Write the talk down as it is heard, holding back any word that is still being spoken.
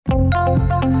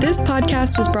This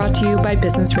podcast is brought to you by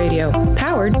Business Radio,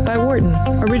 powered by Wharton,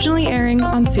 originally airing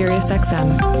on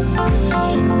SiriusXM.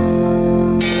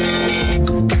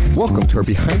 Welcome to our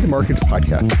Behind the Markets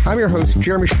podcast. I'm your host,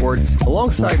 Jeremy Schwartz.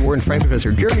 Alongside Wharton Finance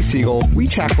Professor Jeremy Siegel, we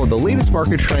tackle the latest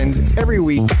market trends every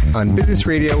week on Business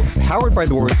Radio, powered by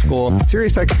the Wharton School,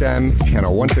 SiriusXM,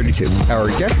 channel 132. Our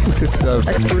guest consists of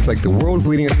experts like the world's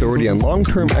leading authority on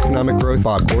long-term economic growth,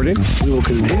 Bob Gordon. We will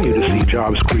continue to see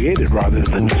jobs created rather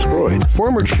than destroyed.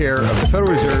 Former chair of the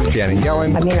Federal Reserve, Janet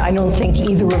Yellen. I mean, I don't think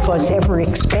either of us ever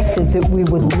expected that we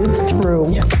would live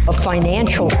through a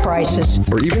financial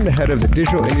crisis. Or even the head of the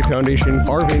Digital India Foundation,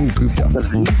 Arvind Gupta. The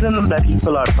reason that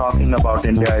people are talking about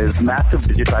India is massive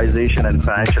digitization and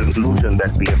financial inclusion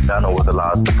that we have done over the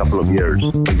last couple of years.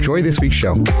 Enjoy this week's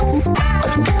show.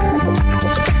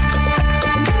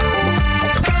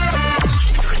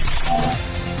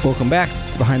 Welcome back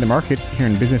to Behind the Markets here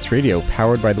in Business Radio,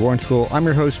 powered by the Wharton School. I'm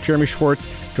your host, Jeremy Schwartz,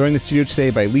 joined in the studio today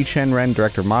by Liqian Ren,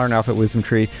 Director of Modern Alpha at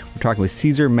WisdomTree. We're talking with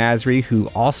Cesar Masri, who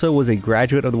also was a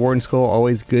graduate of the Wharton School.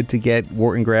 Always good to get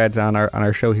Wharton grads on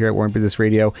our show here at Wharton Business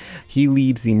Radio. He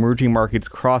leads the emerging markets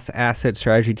cross-asset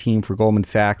strategy team for Goldman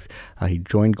Sachs. He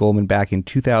joined Goldman back in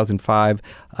 2005.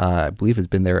 I believe has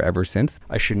been there ever since.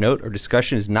 I should note our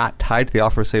discussion is not tied to the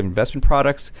offer of safe investment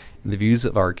products. The views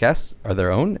of our guests are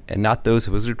their own and not those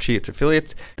of WisdomTree, its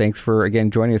affiliates. Thanks for, again,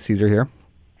 joining us, Cesar, here.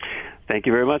 Thank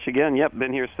you very much again. Yep,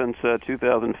 been here since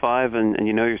 2005, and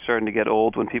you know you're starting to get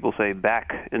old when people say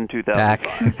back in 2005. Back.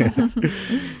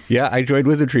 Yeah, I joined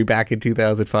WisdomTree back in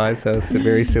 2005, so it's a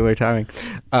very similar timing.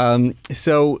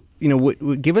 So, you know,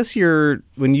 give us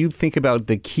when you think about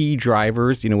the key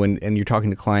drivers, you know, and you're talking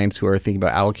to clients who are thinking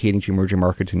about allocating to emerging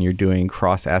markets and you're doing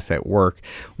cross-asset work,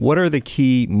 what are the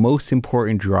key, most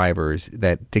important drivers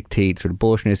that dictate sort of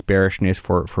bullishness, bearishness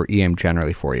for EM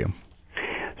generally for you?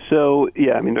 So,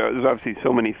 yeah, I mean, there's obviously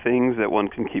so many things that one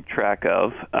can keep track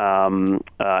of, and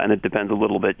it depends a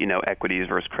little bit, you know, equities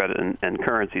versus credit and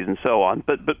currencies and so on.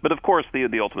 But of course,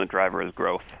 the ultimate driver is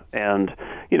growth. And,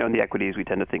 you know, in the equities, we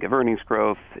tend to think of earnings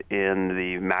growth. In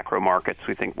the macro markets,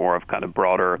 we think more of kind of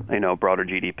broader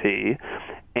GDP.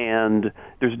 And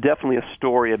there's definitely a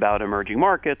story about emerging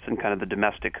markets and kind of the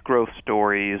domestic growth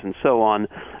stories and so on.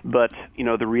 But, you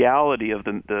know, the reality of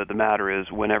the matter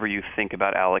is whenever you think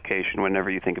about allocation, whenever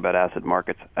you think about asset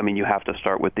markets, I mean, you have to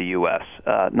start with the U.S.,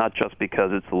 not just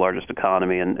because it's the largest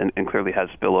economy and clearly has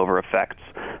spillover effects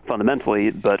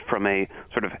fundamentally, but from a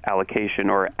sort of allocation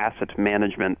or asset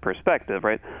management perspective,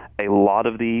 right? A lot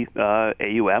of the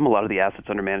AUM, a lot of the assets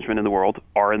under management in the world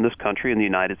are in this country, in the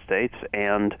United States,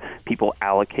 and people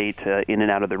allocate in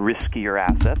and out of the riskier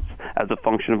assets as a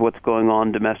function of what's going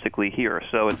on domestically here.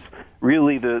 So it's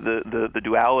really the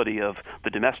duality of the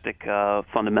domestic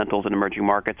fundamentals in emerging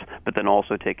markets, but then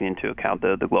also taking into account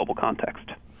the global context.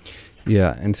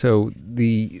 Yeah, and so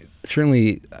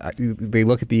certainly they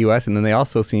look at the U.S. and then they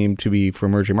also seem to be, for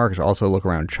emerging markets, also look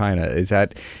around China. Is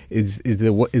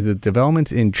the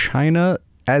developments in China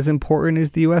as important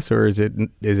as the U.S. or is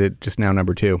it just now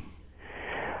number two?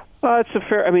 It's a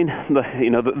fair. I mean,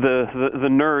 the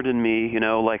nerd in me, you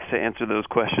know, likes to answer those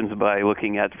questions by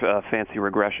looking at fancy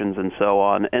regressions and so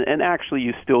on. And actually,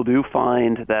 you still do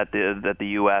find that the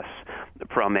U.S.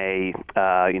 from a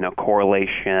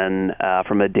correlation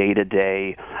from a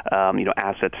day-to-day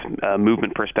assets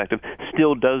movement perspective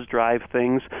still does drive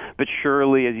things. But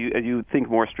surely, as you think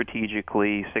more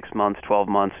strategically, 6 months, 12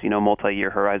 months, you know, multi-year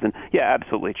horizon, yeah,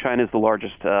 absolutely. China is the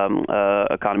largest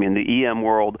economy in the EM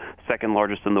world, second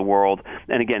largest in the world.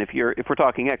 And again, if we're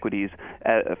talking equities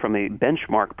from a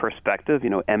benchmark perspective, you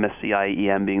know, MSCI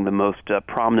EM being the most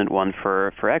prominent one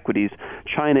for equities,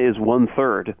 China is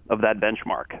 1/3 of that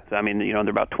benchmark. So, I mean, you know, there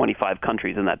are about 25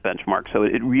 countries in that benchmark, so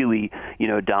it really, you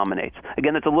know, dominates.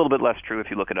 Again, it's a little bit less true if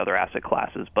you look at other asset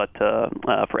classes, but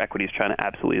for equities, China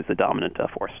absolutely is the dominant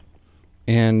force.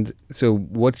 And so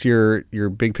what's your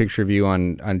big picture view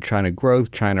on China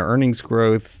growth, China earnings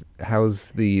growth?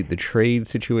 How's the trade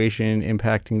situation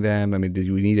impacting them? I mean,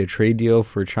 do we need a trade deal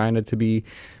for China to be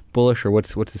bullish, or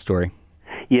what's the story?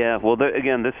 Yeah, well,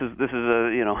 again, this is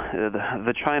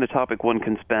the China topic one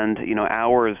can spend, you know,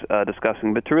 hours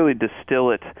discussing, but to really distill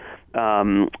it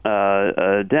down.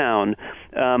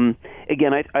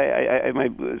 Again, my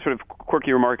sort of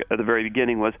quirky remark at the very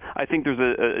beginning was I think there's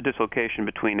a dislocation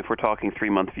between if we're talking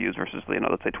 3-month views versus, you know,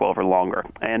 let's say 12 or longer.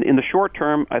 And in the short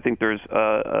term, I think there's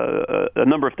a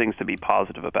number of things to be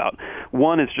positive about.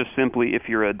 One is just simply if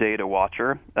you're a data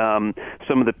watcher,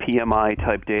 some of the PMI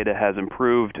type data has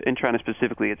improved. In China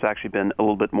specifically, it's actually been a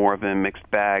little bit more of a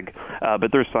mixed bag,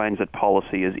 but there's signs that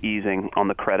policy is easing on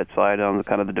the credit side, on the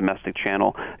kind of the domestic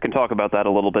channel. I can talk about that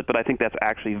a little bit, but I think that's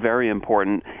actually very important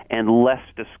important and less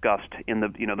discussed in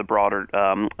the broader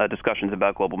discussions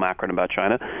about global macro and about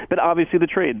China. But obviously the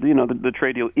trade, the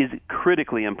trade deal is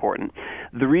critically important.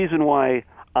 The reason why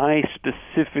I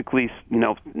specifically,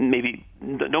 maybe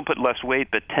don't put less weight,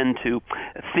 but tend to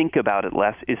think about it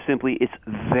less, is simply it's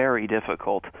very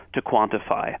difficult to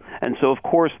quantify. And so, of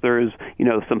course, there's,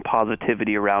 some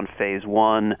positivity around phase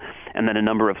one, and then a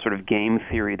number of sort of game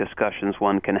theory discussions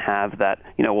one can have that,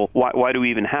 why do we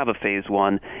even have a phase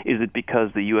one? Is it because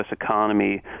the U.S.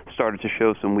 economy started to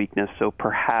show some weakness, so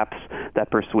perhaps that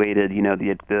persuaded,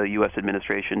 the U.S.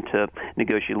 administration to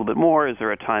negotiate a little bit more? Is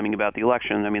there a timing about the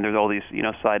election? I mean, there's all these,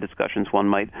 side discussions one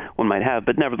might have,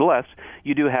 but nevertheless,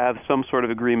 you do have some sort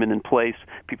of agreement in place.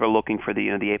 People are looking for the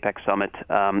APEC summit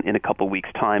in a couple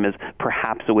weeks' time as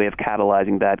perhaps a way of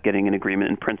catalyzing that, getting an agreement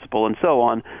in principle, and so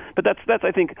on. But that's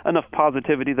I think enough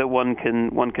positivity that one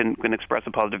can express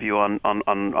a positive view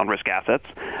on risk assets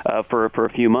for a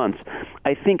few months.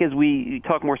 I think as we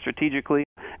talk more strategically,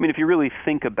 I mean, if you really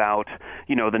think about,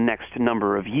 the next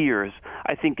number of years,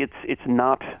 I think it's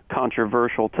not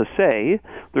controversial to say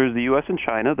there's the U.S. and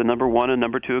China, the number one and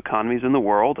number two economies in the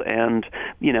world, and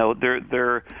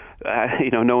they're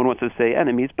no one wants to say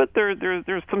enemies, but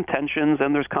there's some tensions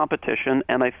and there's competition,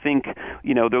 and I think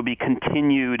there'll be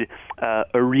continued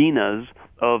arenas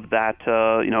of that,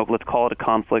 let's call it a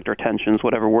conflict or tensions,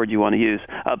 whatever word you want to use.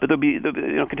 But there'll be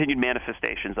continued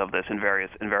manifestations of this in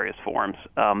various forms.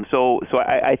 So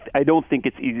I don't think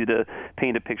it's easy to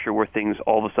paint a picture where things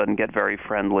all of a sudden get very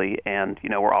friendly and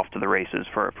we're off to the races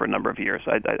for a number of years.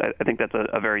 I think that's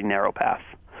a very narrow path.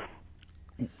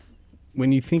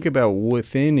 When you think about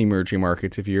within emerging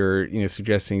markets, if you're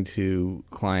suggesting to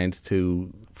clients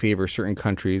to favor certain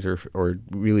countries or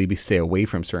really stay away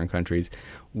from certain countries,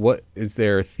 what is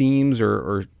there themes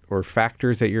or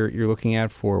factors that you're looking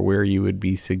at for where you would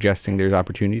be suggesting there's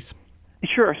opportunities?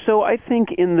 Sure. So I think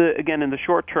in the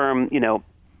short term,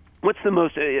 what's the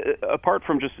most, apart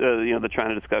from just the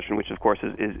China discussion, which of course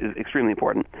is extremely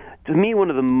important, to me one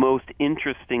of the most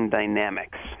interesting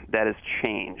dynamics that has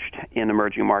changed in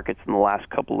emerging markets in the last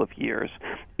couple of years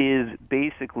is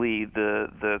basically the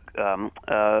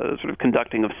sort of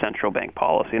conducting of central bank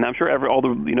policy. And I'm sure all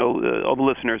the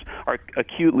listeners are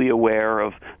acutely aware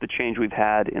of the change we've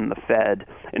had in the Fed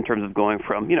in terms of going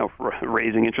from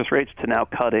raising interest rates to now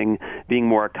cutting, being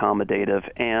more accommodative,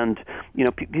 and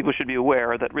people should be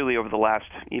aware that really over the last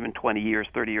even 20 years,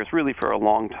 30 years, really for a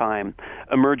long time,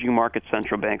 emerging market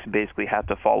central banks basically had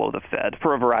to follow the Fed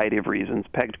for a variety of reasons.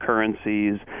 Pegged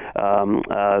currencies, even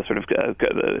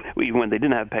when they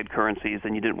didn't have pegged currencies,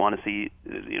 then you didn't want to see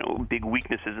big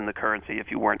weaknesses in the currency if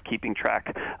you weren't keeping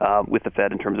track with the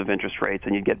Fed in terms of interest rates,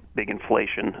 and you'd get big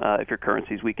inflation if your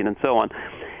currencies weaken and so on.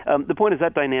 The point is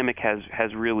that dynamic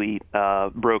has really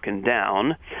broken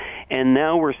down, and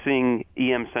now we're seeing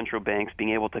EM central banks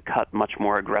being able to cut much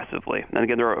more aggressively. And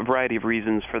again, there are a variety of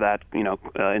reasons for that,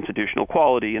 institutional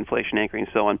quality, inflation anchoring,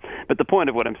 and so on. But the point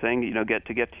of what I'm saying,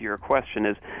 to get to your question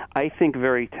is, I think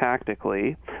very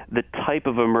tactically, the type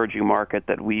of emerging market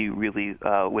that we really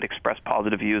would express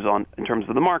positive views on in terms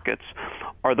of the markets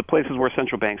are the places where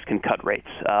central banks can cut rates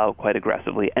quite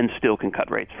aggressively and still can cut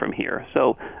rates from here.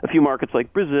 So a few markets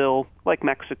like Brazil, like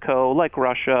Mexico, like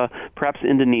Russia, perhaps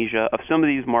Indonesia, of some of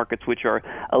these markets which are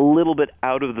a little bit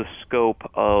out of the scope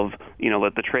of,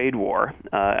 the trade war,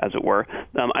 as it were.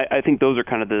 I think those are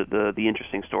kind of the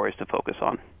interesting stories to focus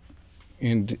on.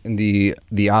 And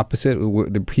the opposite,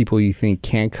 the people you think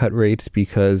can't cut rates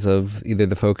because of either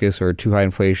the focus or too high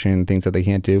inflation, things that they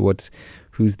can't do,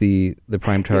 who's the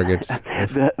prime targets?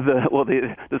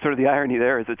 The sort of the irony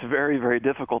there is it's very, very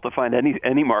difficult to find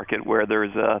any market where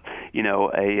there's a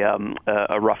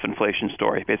rough inflation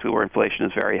story, basically where inflation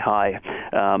is very high.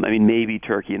 Maybe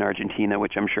Turkey and Argentina,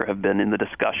 which I'm sure have been in the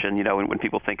discussion, when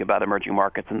people think about emerging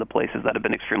markets and the places that have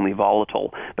been extremely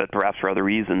volatile, but perhaps for other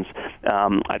reasons.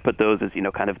 I put those as,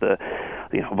 kind of the,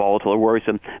 volatile or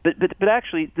worrisome. But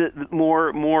actually, the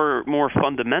more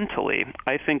fundamentally,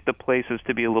 I think the places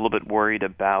to be a little bit worried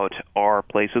about are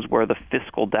places where the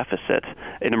fiscal deficit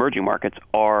in emerging markets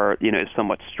is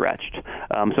somewhat stretched.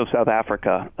 So South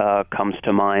Africa comes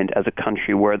to mind as a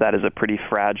country where that is a pretty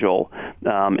fragile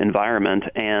environment.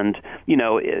 And,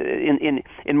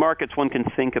 in markets one can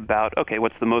think about, okay,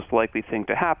 what's the most likely thing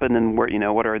to happen and where,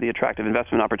 what are the attractive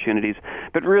investment opportunities?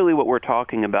 But really what we're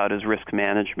talking about is risk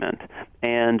management.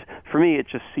 And for me, it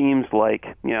just seems like,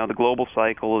 the global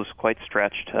cycle is quite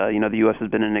stretched. The U.S. has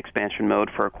been in expansion mode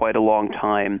for quite a long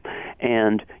time.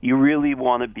 And you really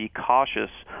want to be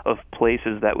cautious of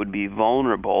places that would be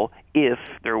vulnerable if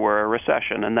there were a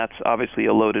recession. And that's obviously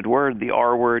a loaded word, the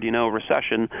R word,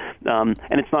 recession. And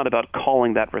it's not about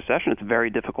calling that recession. It's very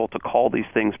difficult to call these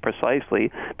things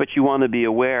precisely. But you want to be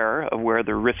aware of where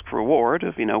the risk-reward,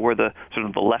 where the sort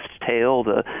of the left tail,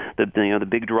 the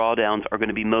big drawdowns are going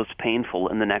to be most painful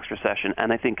in the next recession.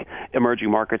 And I think emerging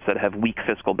markets that have weak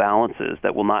fiscal balances,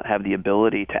 that will not have the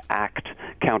ability to act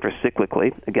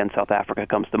counter-cyclically, again, South Africa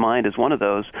comes to mind as one of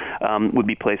those, would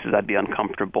be places I'd be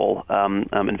uncomfortable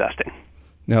investing.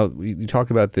 Now, you talk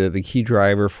about the key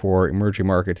driver for emerging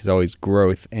markets is always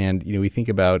growth. And, we think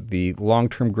about the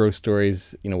long-term growth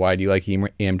stories. Why do you like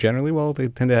EM generally? Well, they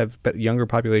tend to have younger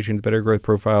populations, better growth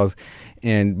profiles,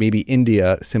 and maybe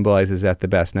India symbolizes that the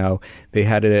best. Now, they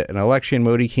had an election.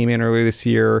 Modi came in earlier this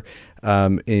year.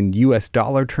 In U.S.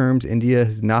 dollar terms, India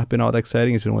has not been all that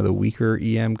exciting. It's been one of the weaker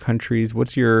EM countries.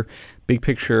 What's your big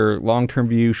picture, long-term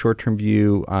view, short-term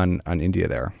view on India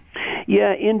there?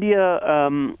 Yeah, India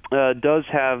does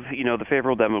have, the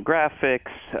favorable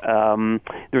demographics.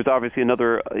 There's obviously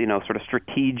another, sort of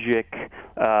strategic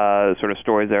sort of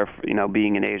stories there,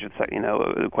 being in Asia,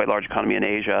 a quite large economy in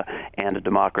Asia and a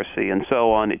democracy and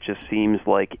so on. It just seems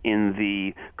like in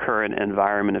the current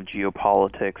environment of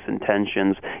geopolitics and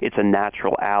tensions, it's a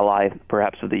natural ally,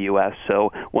 perhaps, of the U.S.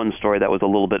 So one story that was a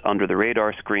little bit under the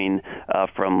radar screen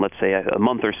from, let's say, a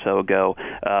month or so ago,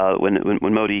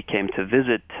 when Modi came to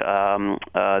visit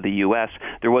the U.S.,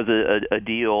 there was a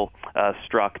deal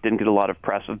struck, didn't get a lot of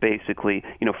press, of basically,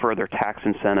 further tax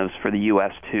incentives for the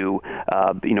U.S. to,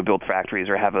 build factories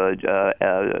or have a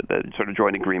sort of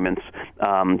joint agreements,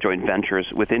 joint ventures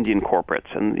with Indian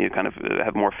corporates and kind of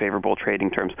have more favorable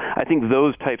trading terms. I think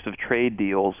those types of trade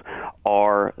deals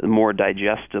are more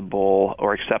digestible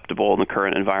or acceptable in the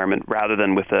current environment rather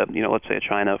than with let's say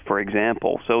China, for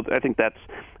example. So I think that's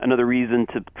another reason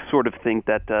to sort of think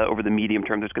that over the medium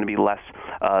term there's going to be less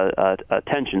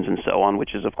tensions and so on,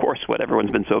 which is, of course, what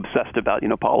everyone's been so obsessed about,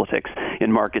 politics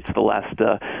in markets the last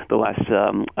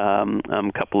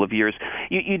couple of years.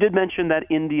 You did mention that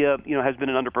India, has been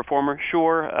an underperformer,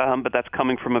 sure, but that's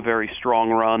coming from a very strong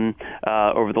run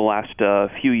over the last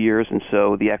few years, and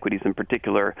so the equities in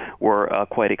particular were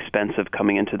quite expensive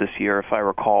coming into this year. If I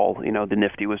recall, the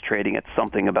Nifty was trading at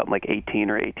something about like 18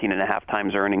 or 18 and a half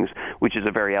times earnings, which is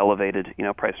a very elevated,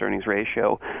 price-earnings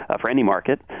ratio for any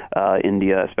market,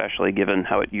 India especially, given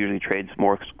how it usually trades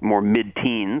more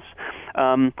mid-teens.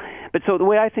 But so the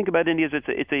way I think about India is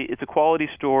it's a quality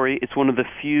story. It's one of the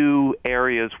few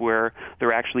areas where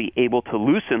they're actually able to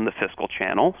loosen the fiscal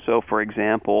channel. So, for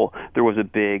example, there was a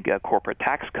big corporate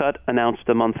tax cut announced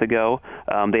a month ago.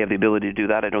 They have the ability to do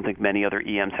that. I don't think many other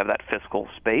EMs have that fiscal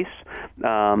space,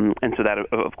 and so that,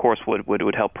 of course,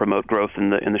 would help promote growth in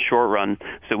the short run.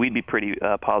 So we'd be pretty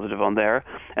positive on there.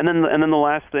 And then the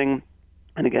last thing.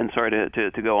 And again, sorry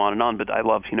to go on and on, but I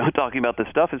love, talking about this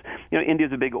stuff, is,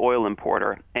 India's a big oil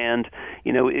importer. And,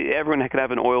 everyone could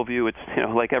have an oil view. It's,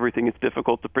 like everything, it's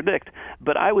difficult to predict.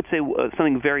 But I would say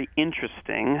something very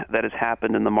interesting that has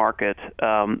happened in the market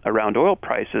around oil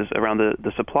prices, around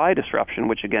the supply disruption,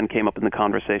 which again came up in the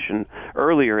conversation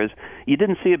earlier, is you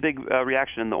didn't see a big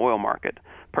reaction in the oil market,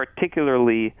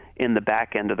 particularly in the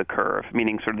back end of the curve,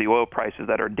 meaning sort of the oil prices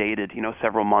that are dated,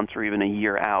 several months or even a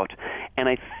year out. And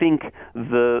I think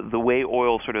the way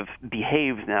oil sort of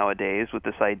behaves nowadays, with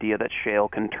this idea that shale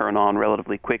can turn on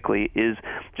relatively quickly, is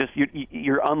just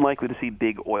you're unlikely to see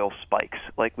big oil spikes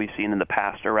like we've seen in the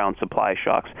past around supply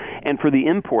shocks. And for the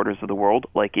importers of the world,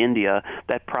 like India,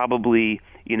 that probably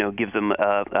gives them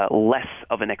less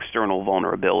of an external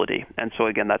vulnerability. And so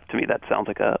again, to me, that sounds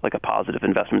like a positive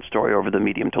investment story over the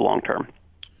medium to long term.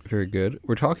 Very good.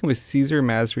 We're talking with Cesar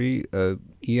Masri,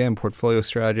 EM portfolio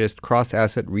strategist,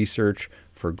 cross-asset research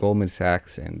for Goldman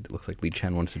Sachs, and it looks like Li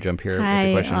Chen wants to jump here with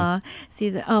the question. Hi,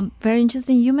 Cesar. Very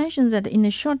interesting. You mentioned that in the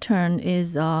short term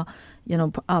is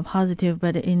positive,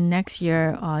 but in next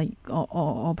year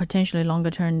or potentially longer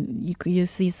term, you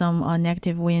see some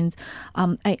negative winds.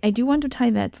 I do want to tie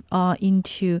that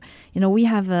into, we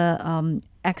have a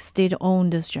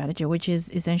ex-state-owned strategy, which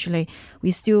is essentially we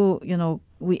still,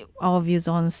 our views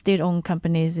on state-owned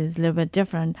companies is a little bit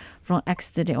different from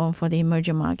ex-state-owned for the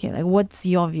emerging market. Like, what's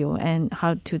your view and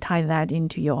how to tie that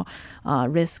into your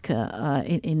risk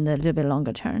in the little bit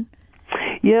longer term?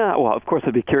 Yeah, well, of course,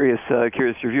 I'd be curious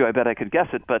your view. I bet I could guess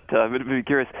it, but I'd be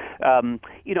curious.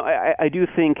 I do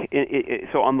think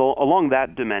so. Along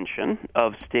that dimension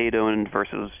of state-owned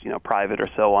versus private or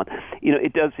so on,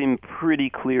 it does seem pretty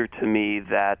clear to me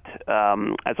that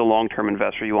as a long-term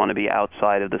investor, you want to be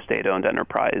outside of the state-owned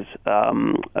enterprise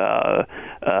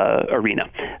arena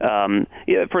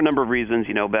for a number of reasons.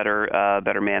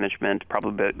 Better management,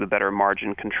 probably the better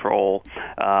margin control,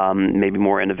 maybe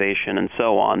more innovation, and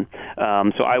so on.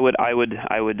 So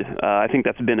I think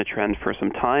that's been a trend for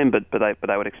some time, but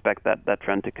I would expect that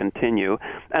trend to continue.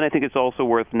 And I think it's also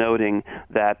worth noting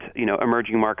that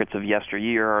emerging markets of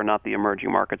yesteryear are not the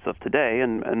emerging markets of today.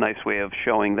 And a nice way of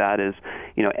showing that is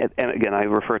and again I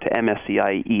refer to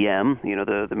MSCI EM,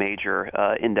 the major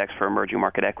index for emerging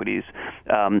market equities.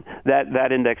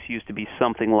 That index used to be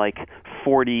something like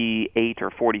 48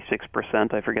 or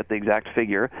 46%. I forget the exact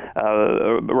figure.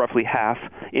 Roughly half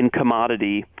in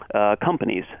commodity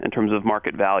companies in terms of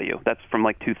market value. That's from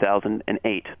like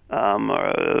 2008,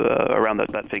 around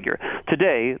that figure.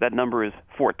 Today, that number is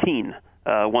 14%,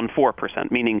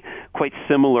 meaning quite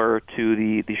similar to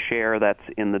the share that's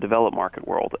in the developed market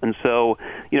world. And so,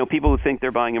 people who think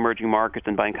they're buying emerging markets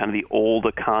and buying kind of the old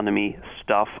economy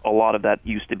stuff, a lot of that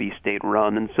used to be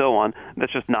state-run and so on.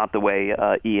 That's just not the way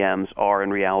EMs are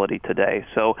in reality today.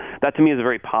 So that to me is a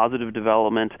very positive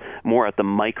development, more at the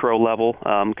micro level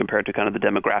compared to kind of the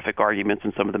demographic arguments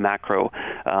and some of the macro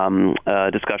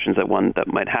discussions that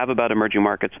might have about emerging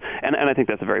markets. And I think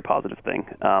that's a very positive thing.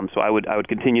 So I would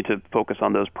continue to focus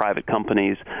on those private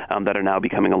companies that are now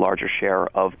becoming a larger share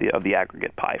of the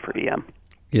aggregate pie for EM.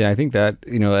 Yeah, I think that,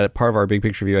 at part of our big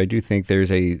picture view, I do think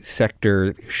there's a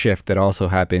sector shift that also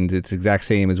happens. It's the exact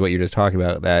same as what you're just talking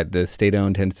about, that the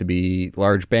state-owned tends to be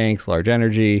large banks, large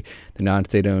energy. The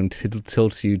non-state-owned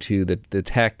tilts you to the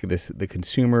tech, the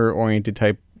consumer-oriented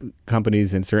type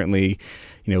companies, and certainly,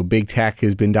 big tech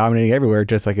has been dominating everywhere,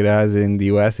 just like it has in the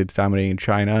U.S. It's dominating in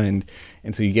China, and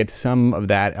so you get some of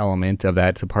that element of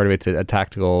that. So part of it's a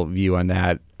tactical view on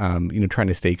that, trying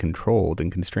to stay controlled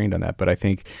and constrained on that. But I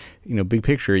think, big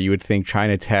picture, you would think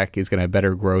China tech is going to have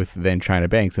better growth than China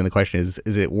banks, and the question is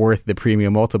it worth the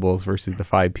premium multiples versus the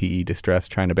 5 PE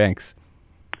distressed China banks?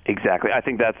 Exactly. I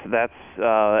think that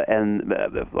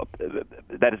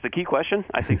is the key question.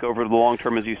 I think over the long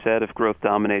term, as you said, if growth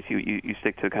dominates, you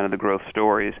stick to kind of the growth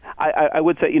stories. I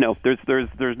would say,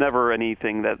 there's never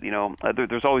anything that,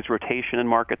 there's always rotation in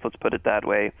markets, let's put it that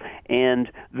way.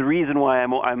 And the reason why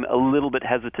I'm a little bit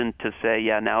hesitant to say,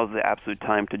 now's the absolute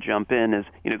time to jump in is,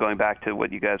 going back to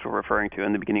what you guys were referring to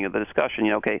in the beginning of the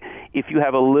discussion, if you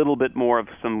have a little bit more of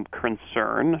some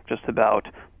concern just about,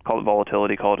 call it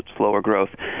volatility, call it slower growth.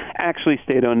 Actually,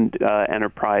 state-owned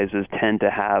enterprises tend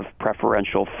to have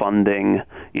preferential funding,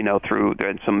 through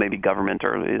some maybe government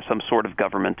or some sort of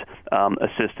government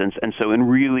assistance. And so in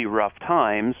really rough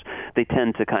times, they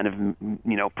tend to kind of,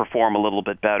 perform a little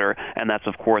bit better. And that's,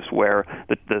 of course, where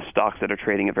the stocks that are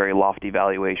trading at very lofty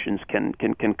valuations can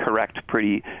correct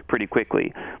pretty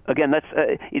quickly. Again, that's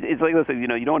it's like this, you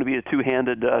don't want to be a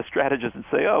two-handed strategist and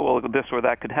say, oh, well, this or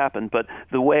that could happen. But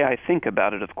the way I think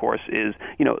about it, of course, is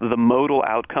the modal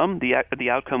outcome, the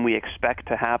outcome we expect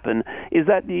to happen is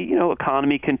that the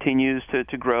economy continues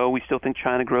to grow. We still think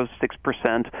China grows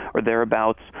 6% or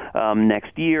thereabouts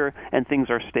next year, and things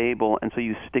are stable, and so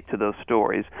you stick to those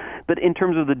stories. But in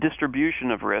terms of the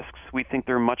distribution of risks, we think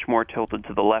they're much more tilted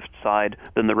to the left side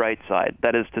than the right side.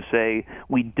 That is to say,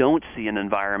 we don't see an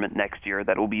environment next year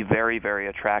that will be very, very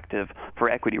attractive for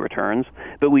equity returns,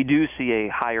 but we do see a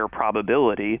higher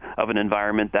probability of an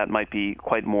environment that might be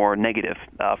quite more negative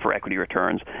for equity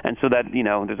returns. And so that,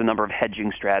 there's a number of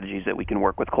hedging strategies that we can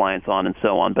work with clients on and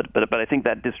so on. But I think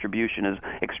that distribution is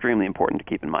extremely important to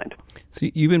keep in mind. So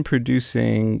you've been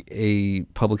producing a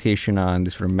publication on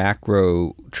this sort of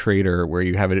macro trader where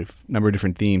you have a number of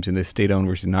different themes, and this state-owned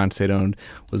versus non-state-owned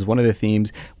was one of the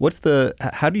themes.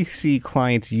 How do you see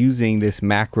clients using this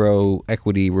macro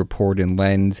equity report and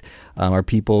lens? Are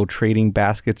people trading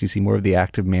baskets? Do you see more of the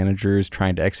active managers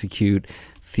trying to execute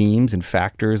themes and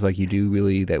factors like you do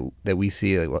really that we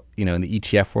see, in the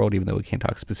ETF world, even though we can't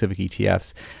talk specific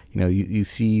ETFs, you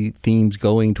see themes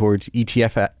going towards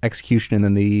ETF execution, and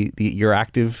then your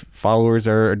active followers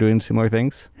are doing similar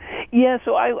things? Yeah,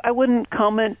 so I wouldn't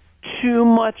comment too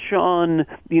much on,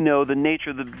 the nature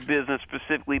of the business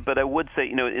specifically, but I would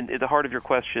say, at the heart of your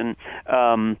question,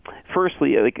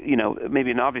 firstly,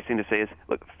 maybe an obvious thing to say is,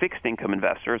 look, fixed income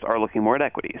investors are looking more at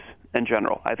equities in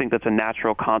general. I think that's a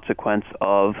natural consequence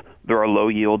of there are low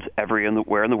yields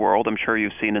everywhere in the world. I'm sure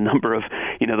you've seen a number of,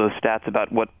 those stats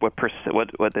about what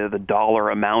the dollar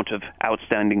amount of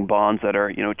outstanding bonds that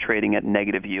are, trading at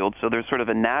negative yields. So there's sort of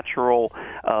a natural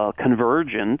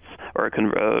convergence or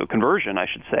conversion, I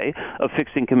should say, of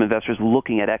fixed income investors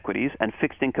looking at equities, and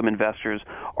fixed income investors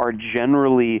are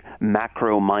generally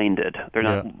macro-minded. They're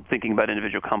not thinking about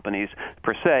individual companies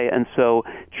per se, and so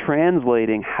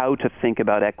translating how to think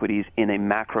about equities in a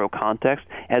macro context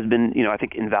has been, I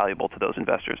think, invaluable to those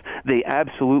investors. They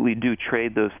absolutely do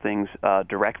trade those things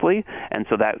directly, and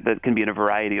so that can be in a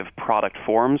variety of product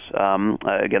forms.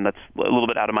 Again, that's a little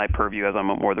bit out of my purview as I'm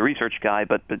more the research guy,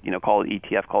 but call it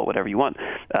ETF, call it whatever you want,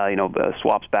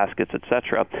 swaps, baskets,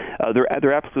 etc.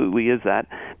 There absolutely is that.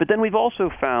 But then we've also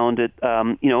found that,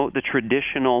 the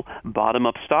traditional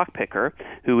bottom-up stock picker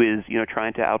who is,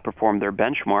 trying to outperform their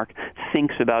benchmark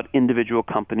thinks about individual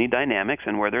company dynamics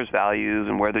and where there's values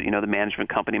and where the management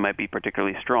company might be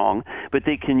particularly strong. But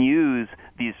they can use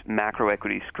these macro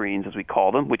equity screens, as we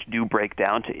call them, which do break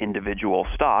down to individual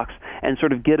stocks, and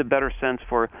sort of get a better sense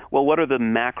for, well, what are the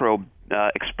macro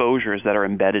exposures that are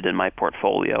embedded in my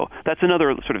portfolio. That's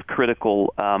another sort of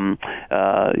critical,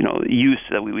 use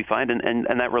that we find,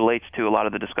 and that relates to a lot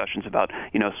of the discussions about,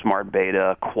 smart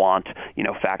beta, quant,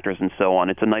 factors, and so on.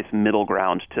 It's a nice middle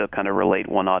ground to kind of relate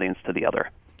one audience to the other.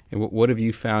 And what have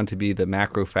you found to be the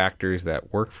macro factors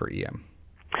that work for EM?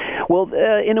 Well,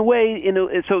 in a way,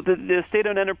 so the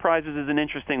state-owned enterprises is an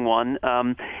interesting one,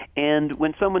 and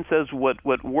when someone says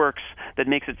what works, that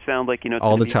makes it sound like it's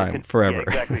all the time, forever. Yeah,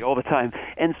 exactly, all the time.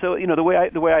 And so the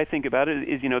way I think about it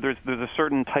is there's a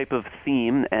certain type of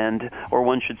theme or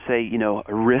one should say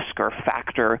a risk or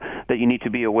factor that you need to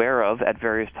be aware of at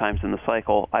various times in the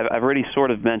cycle. I've already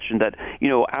sort of mentioned that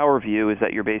our view is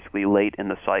that you're basically late in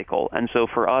the cycle, and so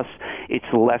for us it's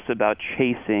less about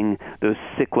chasing those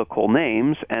cyclical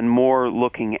names and more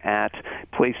looking at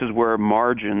places where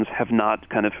margins have not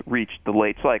kind of reached the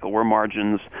late cycle, where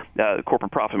margins,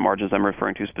 corporate profit margins I'm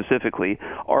referring to specifically,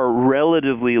 are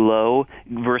relatively low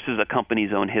versus a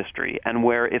company's own history, and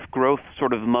where if growth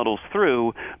sort of muddles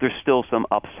through, there's still some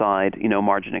upside,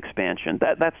 margin expansion.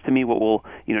 That's to me what will,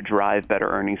 drive better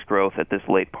earnings growth at this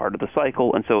late part of the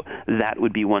cycle, and so that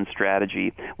would be one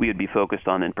strategy we would be focused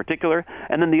on in particular.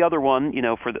 And then the other one,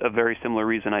 for a very similar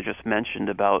reason I just mentioned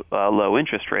about low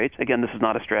interest rates. Again, this is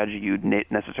not a strategy you'd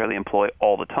necessarily employ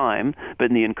all the time,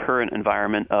 but in the current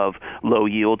environment of low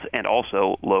yields and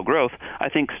also low growth, I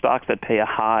think stocks that pay a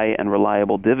high and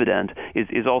reliable dividend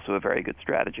is also a very good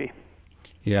strategy.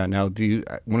 Yeah. Now,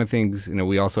 one of the things,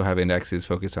 we also have indexes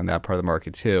focused on that part of the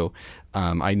market too.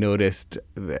 I noticed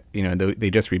that, they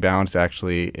just rebalanced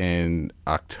actually in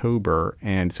October.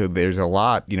 And so there's a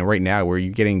lot, right now where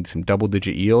you're getting some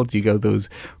double-digit yields. You go those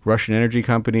Russian energy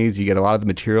companies, you get a lot of the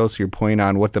materials. To your point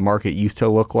on what the market used to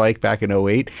look like back in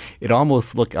 2008, it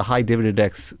almost a high dividend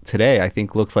index today, I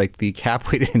think, looks like the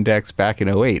cap-weighted index back in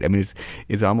 2008. I mean,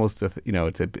 it's almost,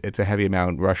 it's a heavy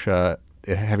amount Russia,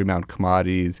 a heavy amount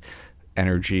commodities,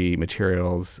 energy,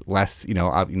 materials, less,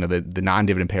 the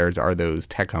non-dividend pairs are those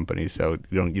tech companies, so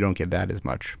you don't get that as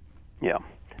much. Yeah,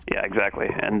 exactly.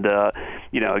 And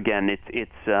again,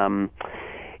 it's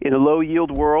in a low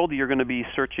yield world, you're going to be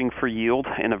searching for yield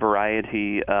in a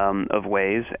variety of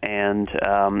ways, and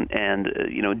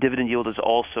dividend yield is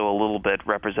also a little bit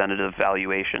representative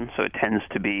valuation, so it tends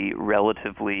to be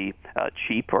relatively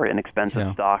cheap or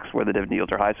inexpensive stocks where the dividend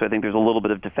yields are high. So I think there's a little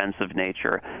bit of defensive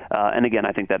nature, and again,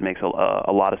 I think that makes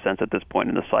a lot of sense at this point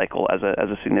in the cycle as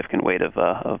a significant weight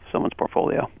of someone's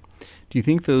portfolio. Do you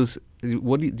think those?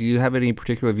 Do you have any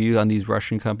particular view on these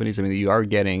Russian companies? I mean, you are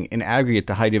getting in aggregate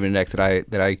the high dividend index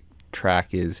that I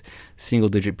track is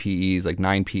single-digit PEs, like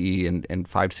 9 PE and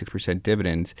 5-6%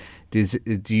 dividends.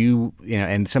 Do you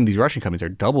and some of these Russian companies are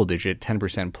double-digit,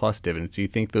 10% plus dividends. Do you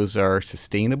think those are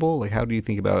sustainable? Like, how do you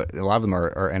think about? A lot of them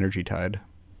are energy tied.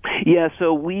 Yeah,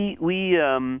 so we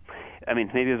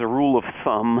maybe as a rule of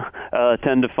thumb,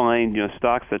 tend to find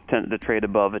stocks that trade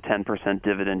above a 10%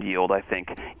 dividend yield. I think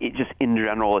it just in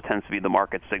general it tends to be the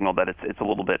market signal that it's a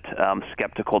little bit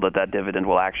skeptical that dividend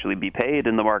will actually be paid,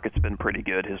 and the market's been pretty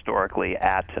good historically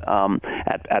at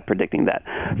predicting that.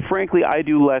 Frankly, I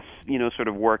do less sort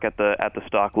of work at the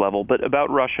stock level, but about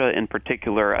Russia in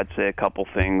particular, I'd say a couple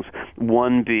things.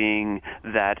 One being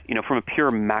that from a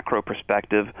pure macro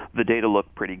perspective, the data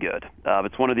look pretty good.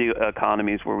 It's one of the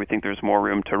economies where we think there's there's more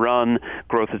room to run.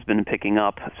 Growth has been picking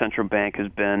up. Central bank has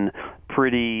been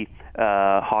pretty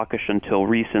hawkish until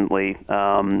recently,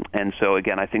 and so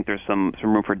again, I think there's some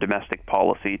room for domestic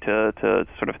policy to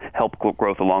sort of help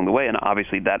growth along the way, and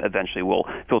obviously that eventually will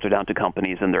filter down to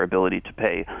companies and their ability to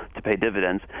pay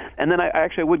dividends. And then I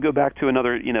actually would go back to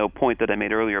another point that I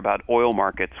made earlier about oil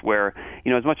markets, where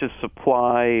as much as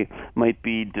supply might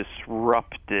be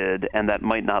disrupted and that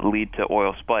might not lead to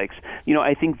oil spikes,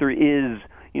 I think there is.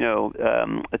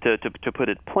 To put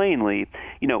it plainly,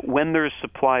 when there's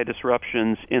supply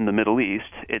disruptions in the Middle East,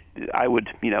 I would,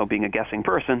 being a guessing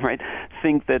person, right,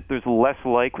 think that there's less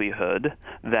likelihood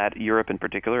that Europe in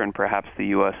particular, and perhaps the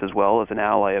U.S. as well as an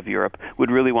ally of Europe, would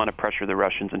really want to pressure the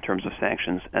Russians in terms of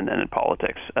sanctions and in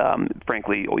politics.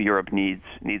 Frankly, Europe needs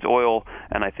oil,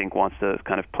 and I think wants to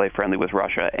kind of play friendly with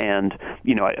Russia. And,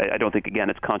 I don't think, again,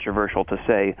 it's controversial to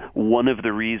say one of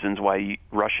the reasons why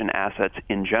Russian assets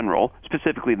in general,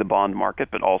 specifically the bond market,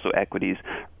 but also equities,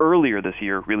 earlier this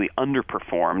year really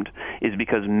underperformed is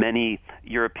because many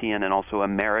European and also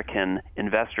American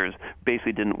investors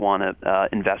basically didn't want to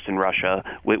invest in Russia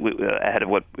ahead of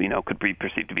what could be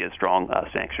perceived to be a strong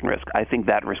sanction risk. I think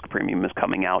that risk premium is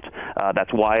coming out.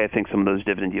 That's why I think some of those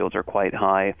dividend yields are quite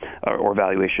high, or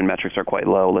valuation metrics are quite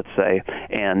low, let's say,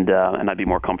 and I'd be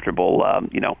more comfortable,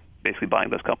 basically buying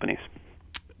those companies.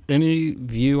 Any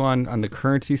view on the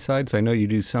currency side? So I know you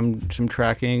do some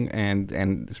tracking, and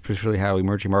especially how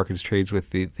emerging markets trades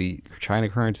with the China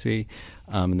currency,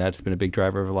 and that's been a big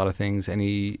driver of a lot of things.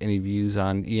 Any views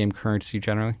on EM currency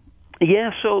generally?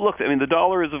 Yeah. So look, the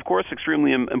dollar is of course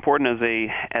extremely important as a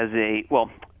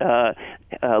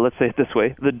let's say it this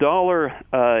way: the dollar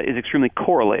is extremely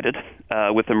correlated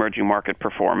with emerging market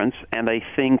performance, and I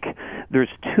think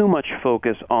there's too much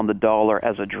focus on the dollar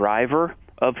as a driver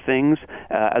of things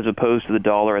as opposed to the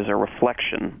dollar as a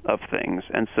reflection of things.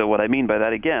 And so what I mean by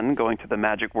that, again, going to the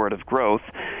magic word of growth,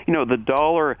 the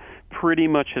dollar pretty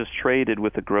much has traded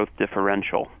with a growth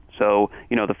differential. So,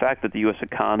 the fact that the U.S.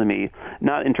 economy,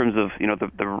 not in terms of,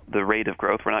 the rate of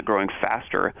growth, we're not growing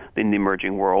faster than the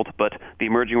emerging world, but the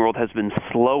emerging world has been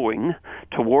slowing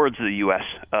towards the U.S.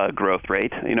 Growth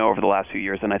rate, over the last few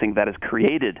years. And I think that has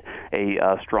created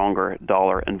a stronger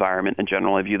dollar environment in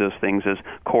general. I view those things as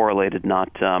correlated, not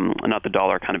the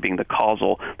dollar kind of being the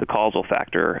causal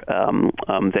factor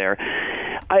there.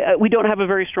 We don't have a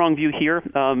very strong view here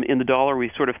in the dollar. We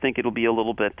sort of think it'll be a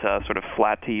little bit sort of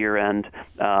flat to year end.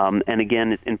 And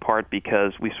again, in part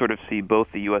because we sort of see both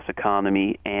the U.S.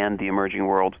 economy and the emerging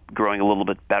world growing a little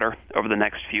bit better over the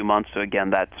next few months. So again,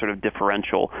 that sort of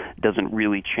differential doesn't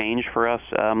really change for us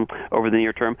over the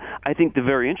near term. I think the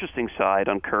very interesting side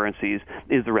on currencies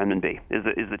is the renminbi, is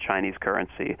the Chinese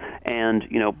currency. And,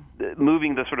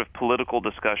 moving the sort of political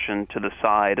discussion to the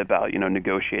side about,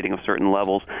 negotiating of certain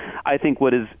levels, I think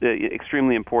what is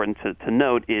extremely important to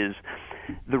note is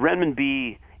the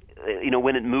renminbi,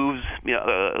 when it moves,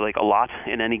 like a lot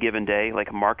in any given day,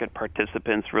 like market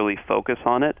participants really focus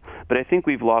on it. But I think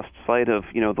we've lost sight of,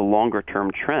 the longer term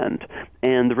trend.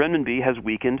 And the renminbi has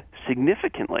weakened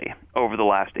significantly over the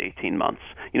last 18 months.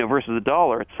 Versus the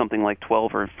dollar, it's something like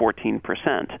 12 or 14%.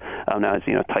 Now it's,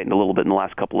 tightened a little bit in the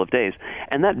last couple of days.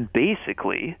 And that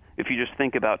basically, if you just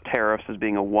think about tariffs as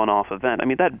being a one-off event,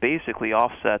 that basically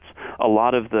offsets a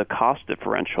lot of the cost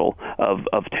differential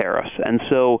of tariffs. And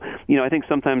so, I think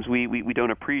sometimes we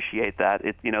don't appreciate that.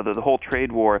 The whole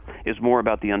trade war is more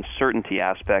about the uncertainty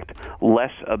aspect,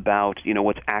 less about,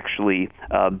 what's actually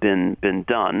been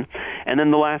done. And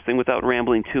then the last thing, without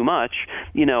rambling too much,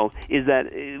 is that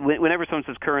whenever someone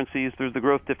says currencies, there's the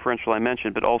growth differential I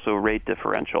mentioned, but also rate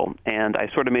differential. And I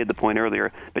sort of made the point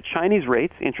earlier, but Chinese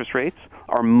rates, interest rates,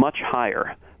 are much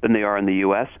higher than they are in the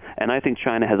U.S., and I think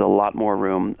China has a lot more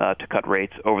room to cut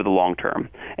rates over the long term.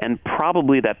 And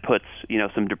probably that puts,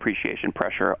 some depreciation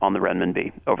pressure on the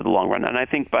renminbi over the long run. And I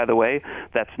think, by the way,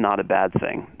 that's not a bad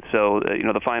thing. So,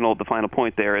 the final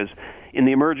point there is, in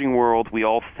the emerging world, we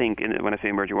all think, when I say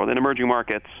emerging world, in emerging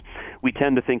markets, we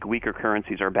tend to think weaker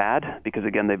currencies are bad because,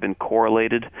 again, they've been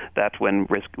correlated. That's when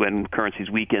currencies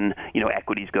weaken,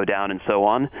 equities go down and so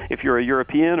on. If you're a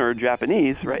European or a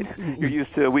Japanese, right, you're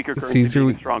used to a weaker currency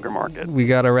being a stronger market. We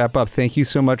got to wrap up. Thank you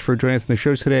so much for joining us on the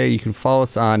show today. You can follow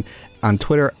us on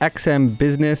Twitter, XM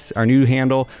Business, our new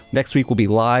handle. Next week, we'll be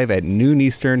live at noon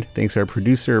Eastern. Thanks to our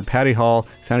producer, Patty Hall,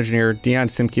 sound engineer, Dion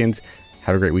Simpkins.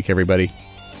 Have a great week, everybody.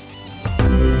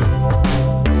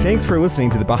 Thanks for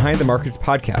listening to the Behind the Markets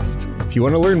podcast. If you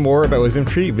want to learn more about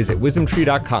WisdomTree, visit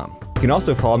wisdomtree.com. You can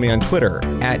also follow me on Twitter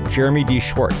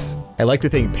 @JeremyDSchwartz. I'd like to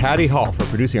thank Patty Hall for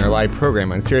producing our live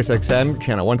program on SiriusXM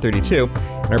channel 132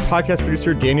 and our podcast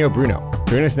producer, Daniel Bruno.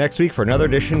 Join us next week for another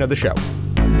edition of the show.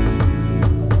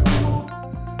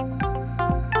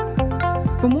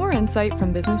 For more insight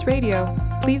from Business Radio,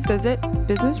 please visit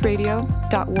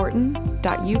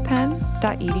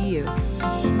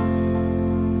businessradio.wharton.upenn.edu.